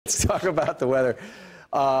Let's talk about the weather.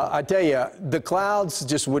 I tell you, the clouds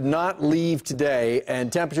just would not leave today,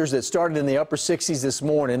 and temperatures that started in the upper 60s this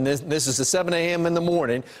morning. This is the 7 a.m. in the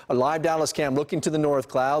morning. A live Dallas cam looking to the north.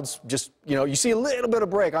 Clouds just, you see a little bit of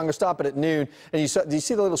break. I'm going to stop it at noon. And do you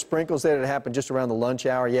see the little sprinkles there that happened just around the lunch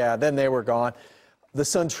hour? Yeah, then they were gone. The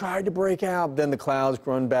sun tried to break out, then the clouds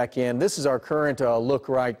run back in. This is our current look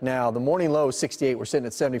right now. The morning low is 68. We're sitting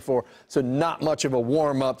at 74, so not much of a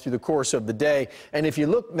warm up through the course of the day. And if you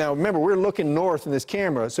look now, remember, we're looking north in this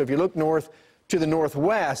camera, so if you look north to the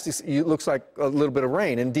northwest, it looks like a little bit of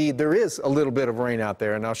rain. Indeed, there is a little bit of rain out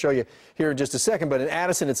there, and I'll show you here in just a second. But in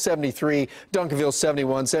Addison, it's 73, Duncanville,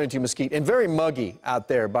 71, 72 Mesquite, and very muggy out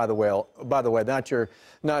there, by the way, not your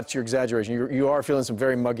exaggeration. You are feeling some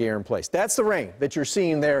very muggy air in place. That's the rain that you're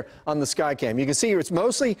seeing there on the sky cam. You can see here it's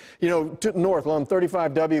mostly, to north along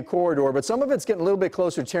 35W corridor, but some of it's getting a little bit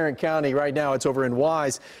closer to Tarrant County. Right now, it's over in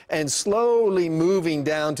Wise and slowly moving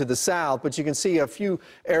down to the south, but you can see a few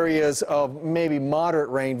areas of maybe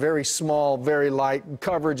moderate rain, very small, very light.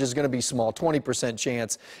 Coverage is going to be small, 20%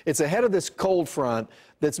 chance. It's ahead of this cold front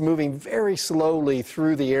that's moving very slowly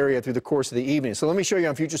through the area through the course of the evening. So let me show you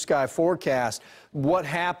on Future Sky Forecast what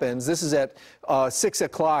happens. This is at 6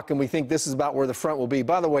 o'clock, and we think this is about where the front will be.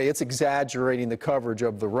 By the way, it's exaggerating the coverage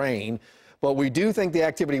of the rain, but we do think the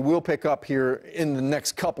activity will pick up here in the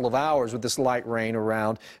next couple of hours with this light rain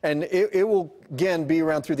around, and it will, again, be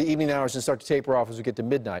around through the evening hours and start to taper off as we get to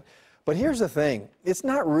midnight. But here's the thing, it's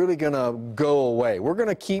not really going to go away. We're going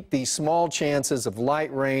to keep these small chances of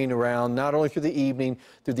light rain around, not only through the evening,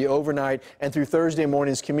 through the overnight, and through Thursday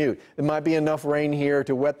morning's commute. There might be enough rain here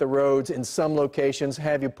to wet the roads in some locations,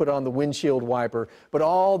 have you put on the windshield wiper. But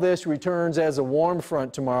all this returns as a warm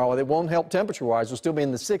front tomorrow. It won't help temperature-wise. We'll still be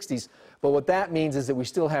in the 60s. But what that means is that we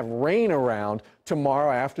still have rain around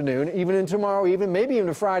tomorrow afternoon, even in tomorrow even, maybe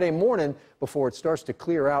even Friday morning, before it starts to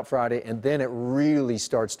clear out Friday, and then it really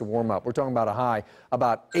starts to warm up. We're talking about a high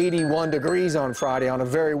about 81 degrees on Friday on a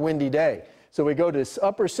very windy day. So we go to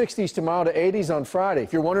upper 60s tomorrow to 80s on Friday.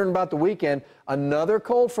 If you're wondering about the weekend, another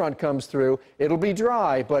cold front comes through. It'll be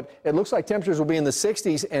dry, but it looks like temperatures will be in the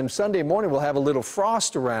 60s, and Sunday morning we'll have a little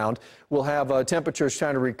frost around. We'll have temperatures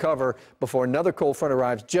trying to recover before another cold front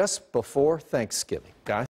arrives just before Thanksgiving. Guys?